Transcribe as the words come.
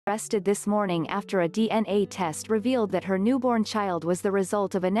arrested this morning after a DNA test revealed that her newborn child was the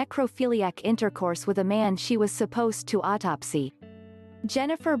result of a necrophiliac intercourse with a man she was supposed to autopsy.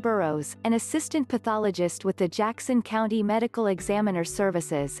 Jennifer Burrows, an assistant pathologist with the Jackson County Medical Examiner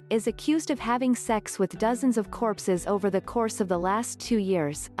Services, is accused of having sex with dozens of corpses over the course of the last 2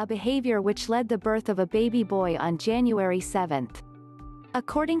 years, a behavior which led the birth of a baby boy on January 7.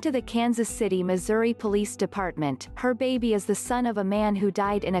 According to the Kansas City, Missouri Police Department, her baby is the son of a man who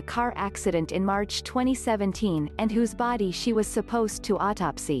died in a car accident in March 2017, and whose body she was supposed to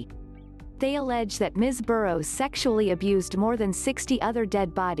autopsy. They allege that Ms. Burrows sexually abused more than 60 other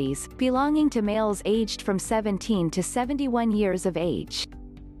dead bodies, belonging to males aged from 17 to 71 years of age.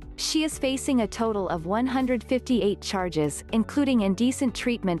 She is facing a total of 158 charges, including indecent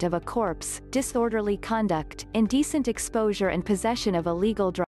treatment of a corpse, disorderly conduct, indecent exposure and possession of illegal drugs.